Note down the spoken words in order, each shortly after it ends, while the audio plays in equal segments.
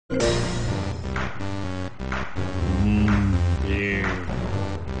Yeah.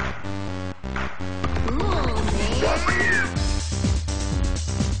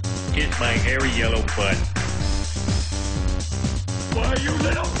 Kiss my hairy yellow butt. Why, you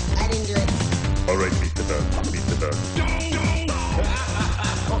little? I didn't do it. Alright, meet the bug. Meet the bug.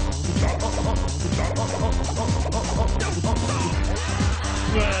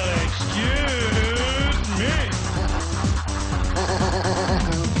 Well, excuse me.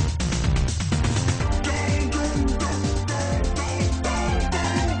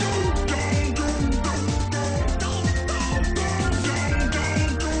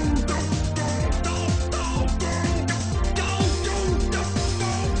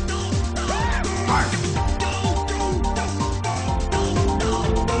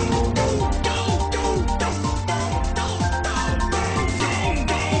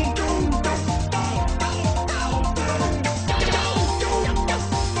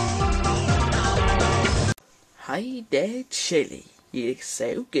 Hi there, Chili. You look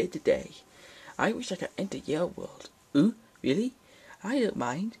so good today. I wish I could enter your world. Ooh, really? I don't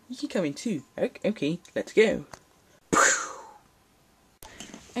mind. You can come in too. Okay, let's go.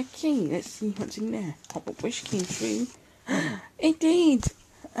 Okay, let's see what's in there. Hope a wish came true. It did!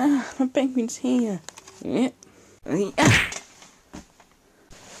 My penguin's here. Yep.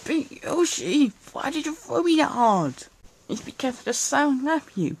 But Yoshi, why did you throw me that hard? It's because of the sound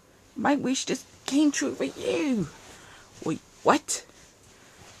of you. My wish just came true for you. Wait, what?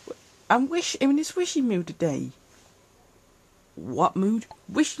 I'm in this wishing mood today. What mood?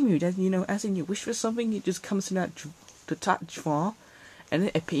 Wishing mood, as in you wish for something, it just comes in that the touch far, and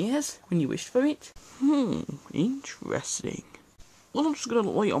it appears when you wish for it. Interesting. Well, I'm just gonna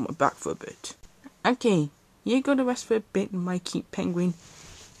lie on my back for a bit. Okay, you go to rest for a bit, my cute penguin.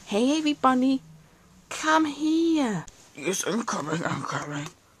 Hey everybody, come here. Yes, I'm coming.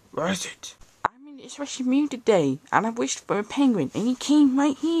 Where is it? I'm in this wishing mood today, and I wished for a penguin, and he came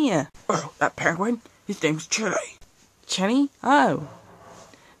right here. Oh, that penguin? His name's Chili. Chili? Oh.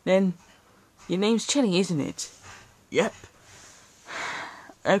 Then, your name's Chili, isn't it? Yep.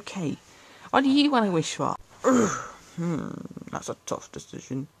 Okay. What do you want to wish for? That's a tough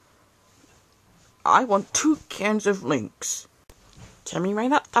decision. I want 2 cans of Lynx. Tell me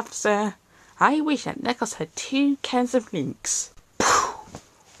right up, officer. I wish that Knuckles had 2 cans of Lynx.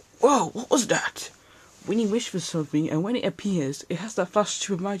 Whoa, what was that? When you wish for something and when it appears, it has that flash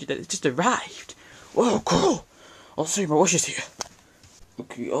to remind you that it just arrived. Whoa, cool. I'll see my wishes here.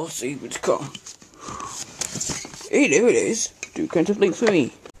 Okay, I'll see what's come. Hey, there it is. 2 cans of Lynx for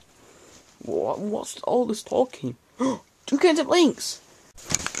me. What's all this talking? 2 cans of Lynx.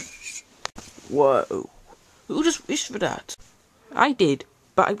 Whoa. Who just wished for that? I did,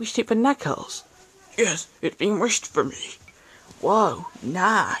 but I wished it for Knuckles. Yes, it's been wished for me. Whoa,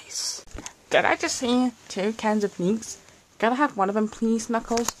 nice. Did I just hear 2 cans of Lynx? Can I have one of them, please,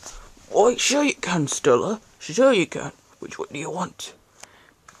 Knuckles? Why, sure you can, Stella. Sure you can. Which one do you want?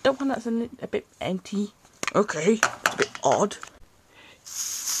 The one that's a bit empty. Okay, it's a bit odd.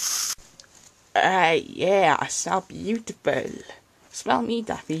 Yeah, I smell beautiful. Smell me,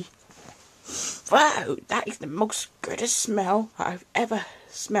 Daffy. Wow, that is the most goodest smell I've ever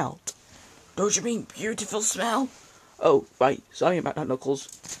smelled. Don't you mean beautiful smell? Oh, right, sorry about that, Knuckles.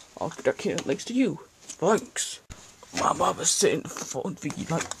 I'll give that can next to you. Thanks. My mother's sitting phone thingy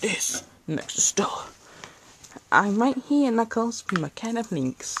like this, next to Stella. I'm right here, Knuckles, with my can of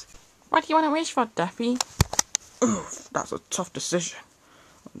Lynx. What do you want to wish for, Daffy? Oof, that's a tough decision.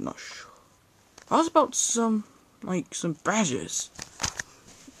 I'm not sure. How's about some badges?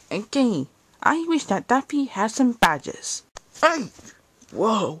 Okay, I wish that Daffy had some badges. Hey!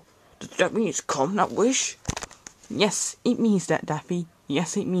 Whoa, does that mean it's come, that wish? Yes, it means that, Daffy.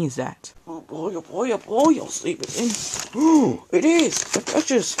 Yes, it means that. Oh boy, I'll sleep it in. Oh, it is! My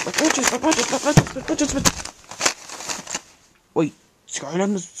badges! Wait,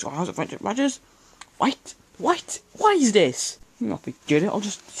 Skylanders badges? What? What is this? I'll forget it, I'll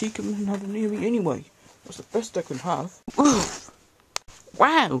just seek them and have them near me anyway. That's the best I can have. Oof!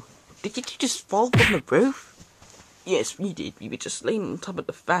 Wow! Did you just fall from the roof? Yes, we did. We were just laying on top of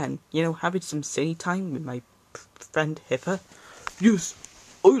the fan, having some silly time with my friend Hipper. Yes,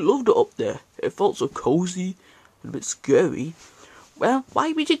 I loved it up there. It felt so cozy and a bit scary. Well,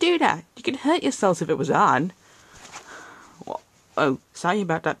 why would you do that? You could hurt yourselves if it was on. Well, oh, sorry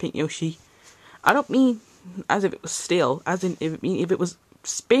about that, Pink Yoshi. I don't mean as if it was still, as in if it was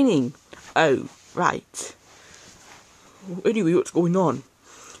spinning. Oh, right. Anyway, what's going on?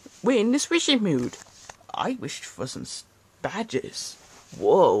 We're in this wishing mood. I wished for some badges.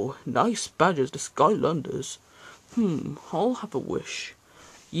 Whoa, nice badges, the Skylanders. I'll have a wish.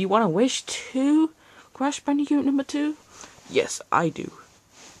 You want to wish too, Crash Bandicoot number 2? Yes, I do.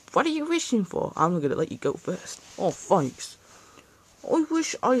 What are you wishing for? I'm gonna let you go first. Oh, thanks. I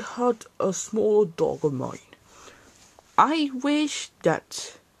wish I had a smaller dog of mine. I wish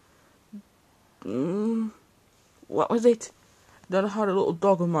that... what was it? That I had a little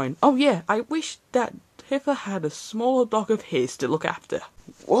dog of mine. Oh yeah, I wish that Hither had a smaller dog of his to look after.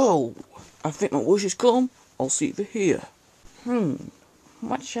 Whoa, I think my wish has come. I'll see it here.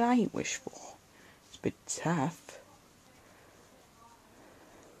 What should I wish for? It's a bit tough.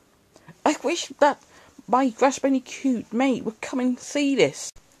 I wish that my Crash Bandicoot mate would come and see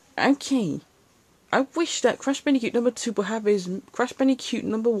this. Okay. I wish that Crash Bandicoot number 2 would have his Crash Bandicoot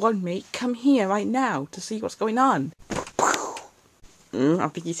number 1 mate come here right now to see what's going on. I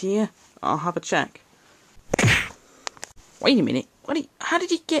think he's here. I'll have a check. Wait a minute. How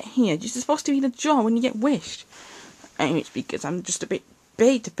did he get here? You're supposed to be in the jar when you get wished. And it's because I'm just a bit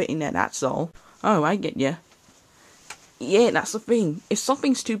big to fit in there, that's all. Oh, I get you. Yeah, that's the thing. If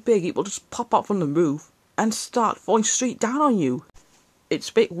something's too big, it will just pop up from the roof and start falling straight down on you. It's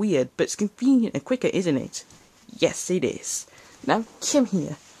a bit weird, but it's convenient and quicker, isn't it? Yes, it is. Now, come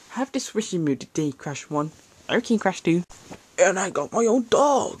here. Have this wishing mood today, Crash 1. Okay, Crash 2. And I got my own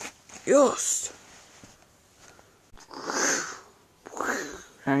dog. Yes.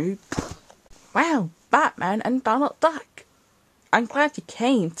 Wow, Batman and Donald Duck. I'm glad you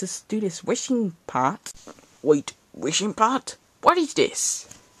came to do this wishing part. Wait, wishing part? What is this?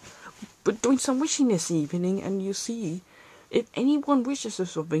 We're doing some wishing this evening, and you see, if anyone wishes for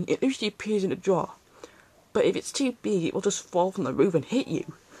something, it usually appears in the jar. But if it's too big, it will just fall from the roof and hit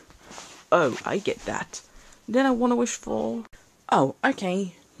you. Oh, I get that. Then I want to wish for... Oh,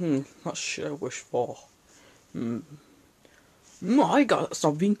 okay. What should I wish for? I got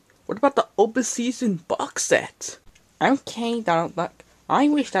something. What about the open season box set? Okay, Donald Duck. I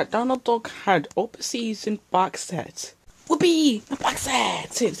wish that Donald Duck had open season box set. Whoopee! A box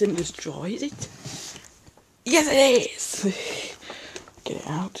set! It's in this drawer, is it? Yes, it is! Get it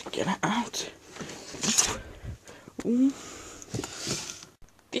out, get it out.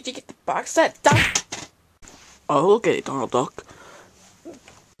 Did you get the box set done? Oh, look at it, Donald Duck.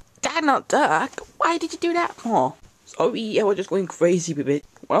 Donald Duck? Why did you do that for? Sorry, I was just going crazy with it.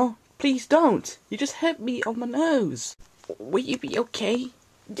 Well, please don't. You just hit me on my nose. Will you be okay?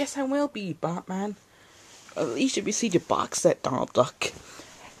 Yes, I will be, Batman. At least you received your box set, Donald Duck.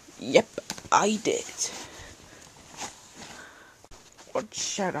 Yep, I did. What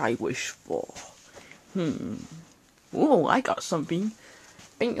should I wish for? Oh, I got something.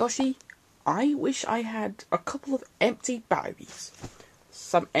 Pink Yoshi, I wish I had a couple of empty batteries.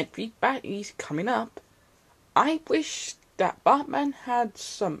 Some empty batteries coming up. I wish that Batman had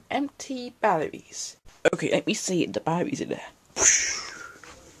some empty batteries. Okay, let me see it. The batteries are there.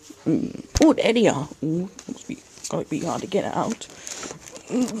 Oh, there they are. Might be hard to get out.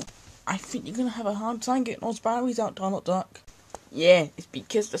 I think you're gonna have a hard time getting those batteries out, Donald Duck. Yeah, it's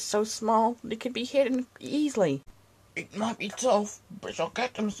because they're so small, they can be hidden easily. It might be tough, but I'll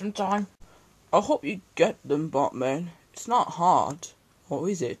get them sometime. I hope you get them, Batman. It's not hard, or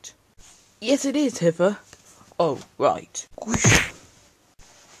is it? Yes, it is, Hither. Oh, right.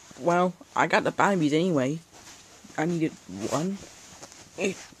 Well, I got the batteries anyway. I needed 1,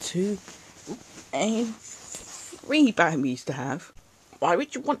 2, and 3 batteries to have. Why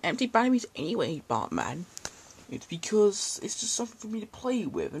would you want empty batteries anyway, Batman? It's because it's just something for me to play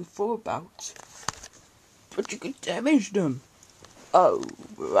with and throw about. But you could damage them. Oh,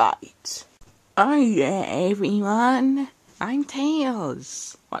 right. Oh yeah, everyone. I'm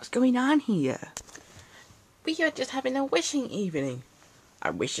Tails. What's going on here? We are just having a wishing evening.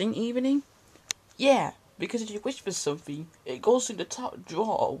 A wishing evening? Yeah, because if you wish for something, it goes in the top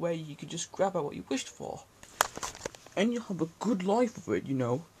drawer where you can just grab out what you wished for. And you'll have a good life with it, you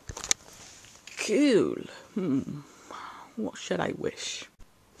know. Cool. What should I wish?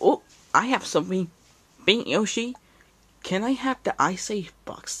 Oh, I have something. Pink Yoshi, can I have the Ice Age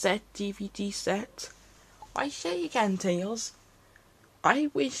box set DVD set? Why sure you can, Tails.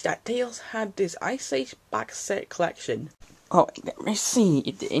 I wish that Tails had this Ice Age box set collection. Oh, let me see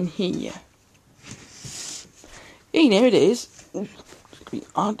it in here. Hey, there it is. It's gonna be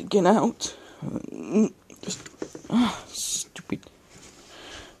hard to get out. Stupid.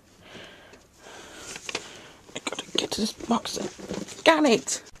 I gotta get to this box set. Got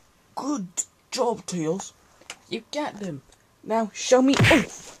it! Good job, Tails. You got them. Now show me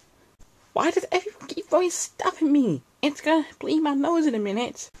off. Why does everyone keep always stopping me? It's gonna bleed my nose in a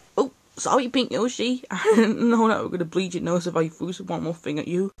minute. Oh, sorry, Pink Yoshi. I didn't know that we're gonna bleed your nose if I threw one more thing at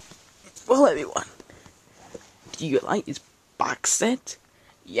you. Well, everyone, do you like this box set?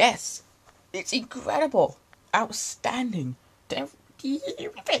 Yes, it's incredible, outstanding,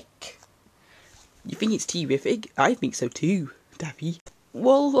 terrific. You think it's terrific? I think so too, Daffy.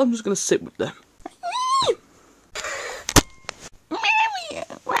 Well, I'm just gonna sit with them. Mario,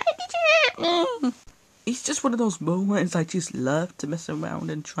 why did you hurt me? It's just one of those moments I just love to mess around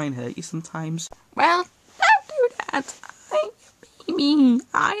and try and hurt you sometimes. Well, don't do that.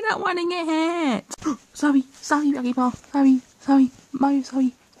 I don't want to get hurt. sorry, Rocky Ball. Sorry, Mario,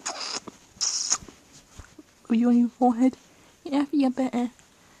 sorry. Are you on your forehead? Yeah, I feel better.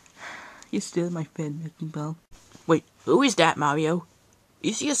 You're still my friend, Rocky Ball. Wait, who is that, Mario?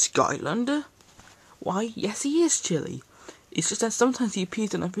 Is he a Skylander? Why, yes he is, Chili. It's just that sometimes he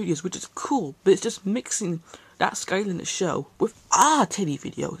appears in our videos, which is cool, but it's just mixing that Skylander show with our teddy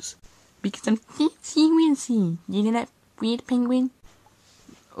videos. Because I'm fancy, you know that weird penguin?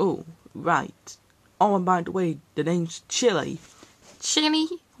 Oh, right. Oh, and by the way, the name's Chili. Chili?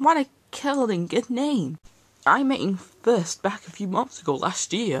 What a killing good name. I met him first back a few months ago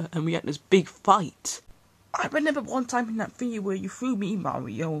last year, and we had this big fight. I remember one time in that video where you threw me,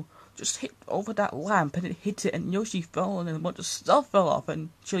 Mario, just hit over that lamp and it hit it and Yoshi fell and a bunch of stuff fell off and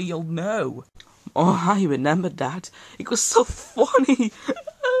Chili yelled no. Oh, I remember that. It was so funny.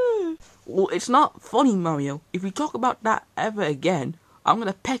 Well, it's not funny, Mario. If we talk about that ever again, I'm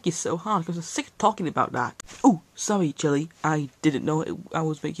gonna peck you so hard because I'm sick of talking about that. Oh, sorry, Chili. I didn't know I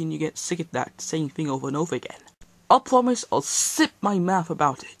was making you get sick of that same thing over and over again. I promise I'll sip my mouth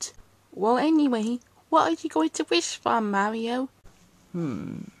about it. Well, anyway, what are you going to wish for, Mario?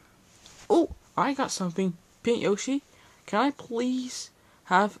 Oh, I got something. Pink Yoshi, can I please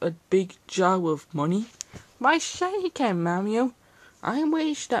have a big jar of money? Why sure you can, Mario. I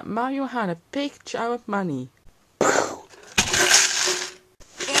wish that Mario had a big jar of money.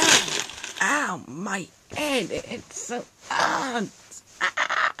 Ow, my head, it's so hard.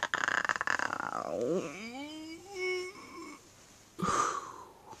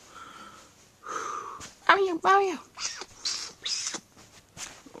 Mario.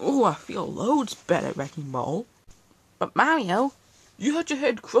 Oh, I feel loads better, Wrecking Ball. But Mario, you had your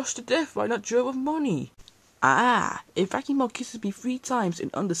head crushed to death by that jar of money. Ah, if Wrecking Ball kisses me 3 times in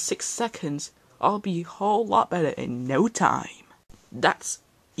under 6 seconds, I'll be a whole lot better in no time. That's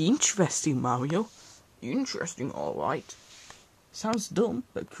interesting, Mario. Interesting, alright. Sounds dumb,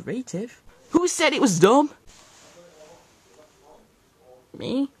 but creative. Who said it was dumb?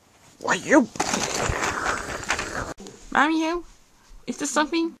 Me? Why, you? Mario? Is there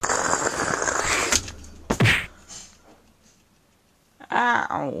something?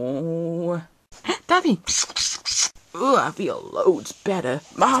 Ow. Daffy! Ugh, I feel loads better.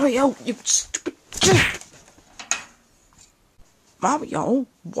 Mario, you stupid jerk! Mario,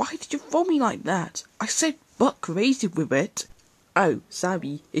 why did you throw me like that? I said butt crazy with it. Oh,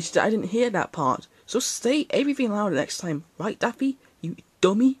 sorry, it's that I didn't hear that part. So say everything louder next time, right, Daffy? You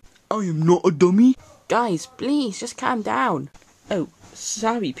dummy? I am not a dummy. Guys, please, just calm down. Oh,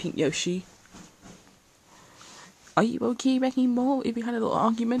 sorry, Pink Yoshi. Are you okay, Wrecking Ball, if we had a little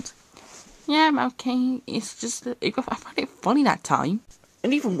argument? Yeah, I'm okay. It's just that I found it funny that time.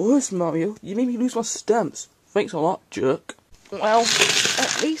 And even worse, Mario, you made me lose my stamps. Thanks a lot, jerk. Well,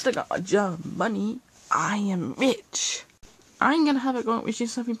 at least I got a jar of money. I am rich. I'm gonna have a go at wishing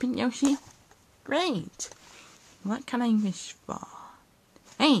something, Pink Yoshi. Great. What can I wish for?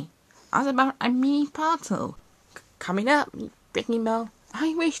 Hey, how's about a mini portal? Coming up, Wrecking Ball.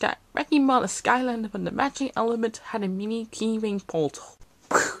 I wish that Wrecking Ball, the Skylander from the Magic Element, had a mini keyring portal.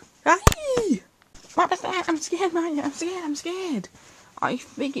 Hey! What was that? I'm scared, Mario. I'm scared. I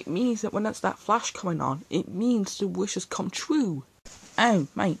think it means that when that's that flash coming on, it means the wish has come true. Oh,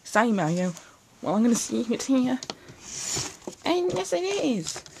 mate, sorry, Mario. Well, I'm gonna see if it's here. And yes, it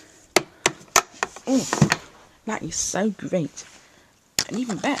is. Oh, that is so great. And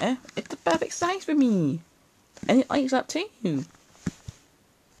even better, it's the perfect size for me. And it lights up too.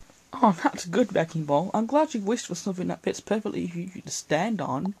 Oh, that's good, Wrecking Ball. I'm glad you wished for something that fits perfectly for you to stand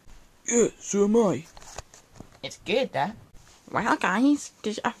on. Yeah, so am I. It's good, Dad. Well, guys,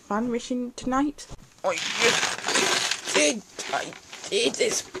 did you have fun wishing tonight? I did,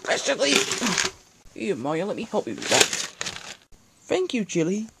 especially. Here, Maya, let me help you with that. Thank you,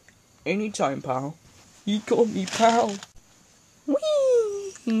 Chili. Anytime, pal. You call me pal.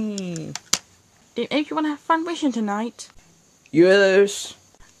 Whee! Did everyone have fun wishing tonight? Yes.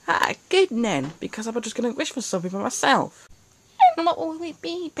 Ah, good then, because I was just going to wish for something for myself. And what will it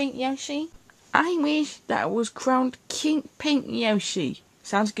be, Pink Yoshi? I wish that I was crowned King Pink Yoshi.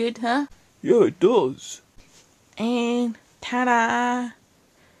 Sounds good, huh? Yeah, it does. And ta-da!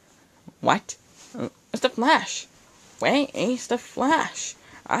 What? It's the Flash. Where is the Flash?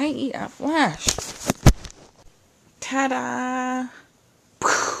 I eat a flash. Ta-da!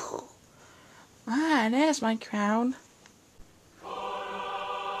 Ah, there's my crown.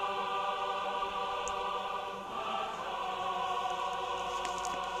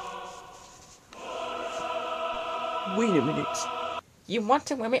 Wait a minute. You want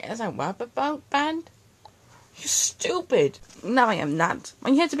to wear it as a rubber boat band? You're stupid. No, I am not.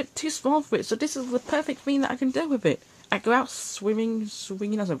 My head's a bit too small for it, so this is the perfect thing that I can do with it. I go out swinging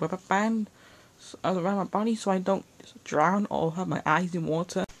as a rubber band around my body so I don't drown or have my eyes in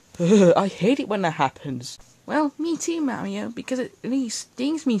water. I hate it when that happens. Well, me too, Mario, because it really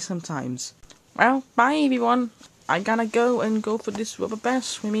stings me sometimes. Well, bye everyone. I gotta go for this rubber band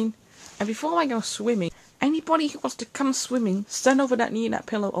swimming. And before I go swimming, anybody who wants to come swimming, stand over that near that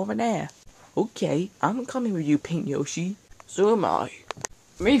pillow over there. Okay, I'm coming with you, Pink Yoshi. So am I.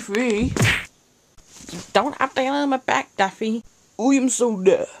 Me free. You don't have to get on my back, Daffy. I am so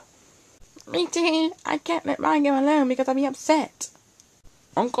there. Me too. I can't let Mario alone because I'll be upset.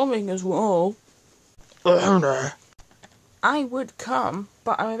 I'm coming as well. I would come,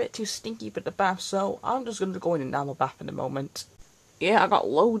 but I'm a bit too stinky for the bath, so I'm just going to go in and normal bath in a moment. Yeah, I got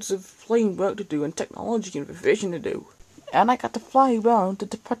loads of plain work to do and technology and revision to do. And I got to fly around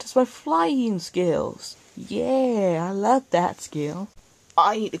to practice my flying skills. Yeah, I love that skill.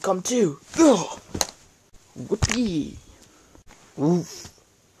 I need to come too. Ugh. Whoopee. Oof.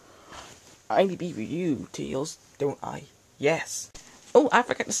 I need to be with you, Tails, don't I? Yes. Oh, I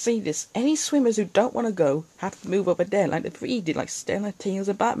forgot to say this. Any swimmers who don't want to go have to move over there like the three did, like Stella, Tails,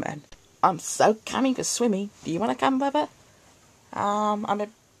 and Batman. I'm so coming for swimming. Do you want to come, brother? No,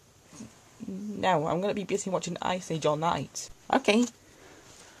 I'm gonna be busy watching Ice Age all night. Okay.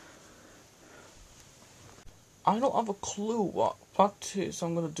 I don't have a clue what practice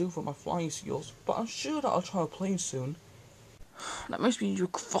I'm gonna do for my flying skills, but I'm sure that I'll try a plane soon. That must mean you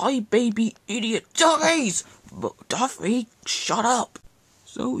crybaby idiot Duffy! But Duffy, shut up!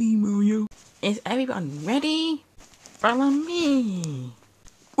 So Mario. Is everyone ready? Follow me.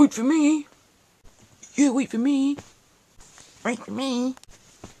 Wait for me. Yeah, wait for me. Wait for me.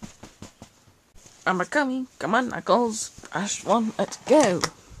 I'm coming. Come on, Knuckles. Ash one, let's go.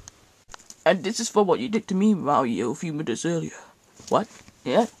 And this is for what you did to me, Mario, a few minutes earlier. What?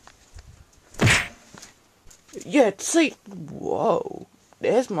 Yeah? Yeah, see? Whoa.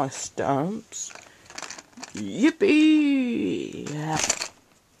 There's my stamps. Yippee! Yeah.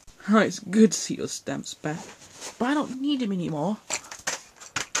 Oh, it's good to see your stamps back. But I don't need them anymore.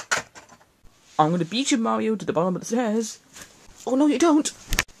 I'm gonna beat you, Mario, to the bottom of the stairs. Oh, no, you don't.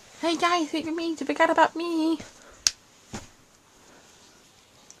 Hey guys, wait for me to forget about me.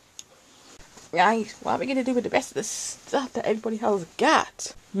 Guys, what are we gonna do with the rest of the stuff that everybody else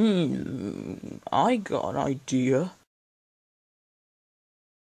got? I got an idea.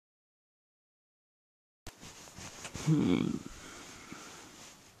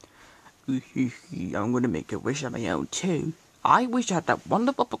 I'm gonna make a wish of my own too. I wish I had that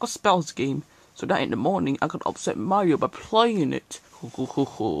wonderful book of spells game, so that in the morning I could upset Mario by playing it. Ooh,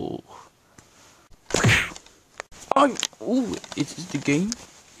 is this the game?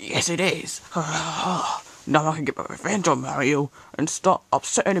 Yes, it is. Now I can get my revenge on Mario and start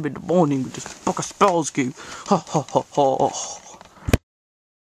upsetting him in the morning with this book of spells game.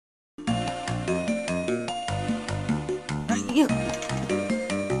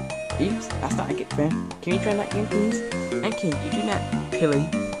 Oops, that's not a good friend. Can you try that again, please? Okay, you do that, Pilly.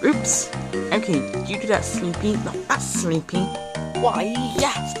 Oops. Okay, you do that, Sleepy. No, that's Sleepy. Why,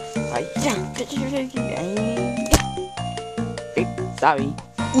 yeah. Sorry.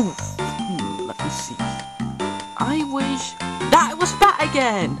 Oof. Let me see. I wish that was fat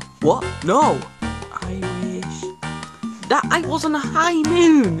again. What? No. I wish that I was on a high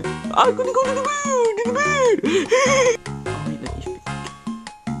moon. I'm gonna go to the moon. Oh, wait, let me think.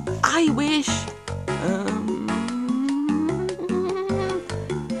 I wish. I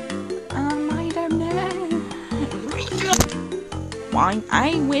don't know. Why?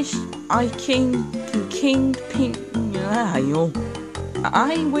 I wish I king pink.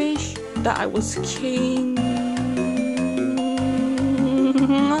 I wish that I was king.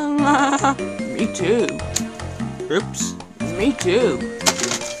 Me too. Oops. Me too.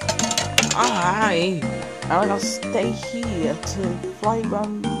 I will stay here to fly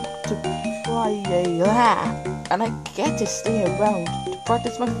around, and I get to stay around to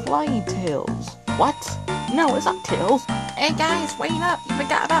practice my flying tails. What? No, it's not tails. Hey guys, wait up! You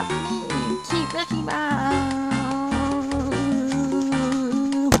forgot about me. Keep looking back.